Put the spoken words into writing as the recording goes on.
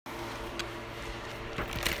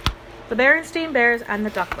The Berenstain Bears and the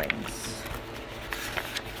Ducklings.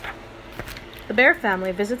 The bear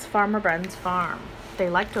family visits Farmer Ben's farm. They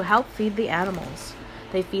like to help feed the animals.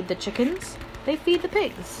 They feed the chickens. They feed the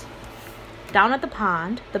pigs. Down at the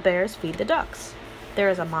pond, the bears feed the ducks. There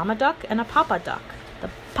is a mama duck and a papa duck. The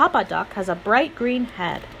papa duck has a bright green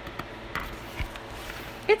head.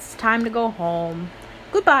 It's time to go home.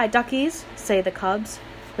 Goodbye, duckies, say the cubs.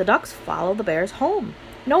 The ducks follow the bears home.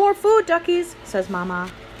 No more food, duckies, says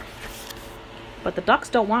Mama. But the ducks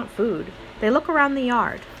don't want food. They look around the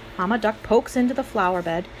yard. Mama duck pokes into the flower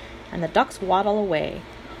bed, and the ducks waddle away.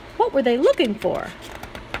 What were they looking for?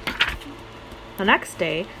 The next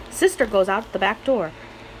day, Sister goes out the back door.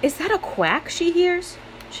 Is that a quack she hears?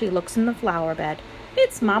 She looks in the flower bed.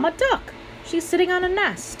 It's Mama Duck. She's sitting on a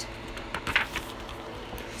nest.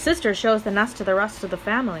 Sister shows the nest to the rest of the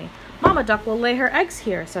family. Mama Duck will lay her eggs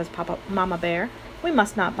here, says Mama Bear. We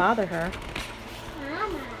must not bother her.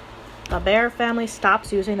 The bear family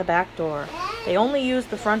stops using the back door. They only use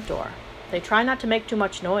the front door. They try not to make too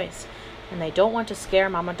much noise, and they don't want to scare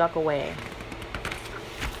Mama Duck away.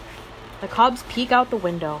 The cubs peek out the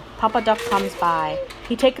window. Papa Duck comes by.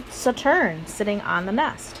 He takes a turn sitting on the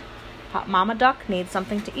nest. Mama Duck needs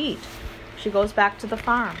something to eat. She goes back to the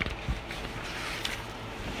farm.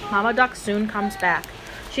 Mama Duck soon comes back.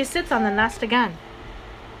 She sits on the nest again.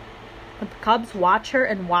 The cubs watch her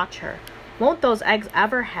and watch her. Won't those eggs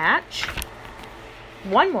ever hatch?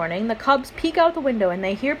 One morning, the cubs peek out the window and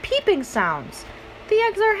they hear peeping sounds. The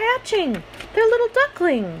eggs are hatching. They're little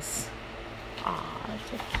ducklings. Aw, that's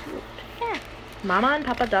so cute. Yeah. Mama and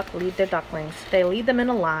Papa Duck lead their ducklings. They lead them in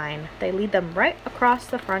a line. They lead them right across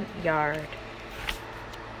the front yard.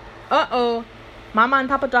 Uh-oh. Mama and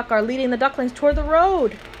Papa Duck are leading the ducklings toward the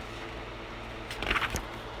road.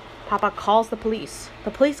 Papa calls the police.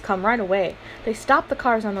 The police come right away. They stop the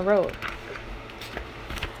cars on the road.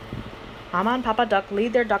 Mama and Papa Duck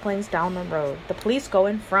lead their ducklings down the road. The police go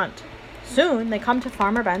in front. Soon they come to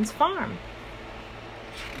Farmer Ben's farm.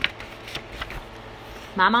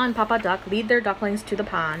 Mama and Papa Duck lead their ducklings to the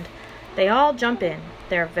pond. They all jump in.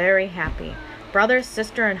 They're very happy. Brother,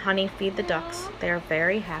 sister, and Honey feed the ducks. They're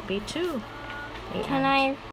very happy too. Can I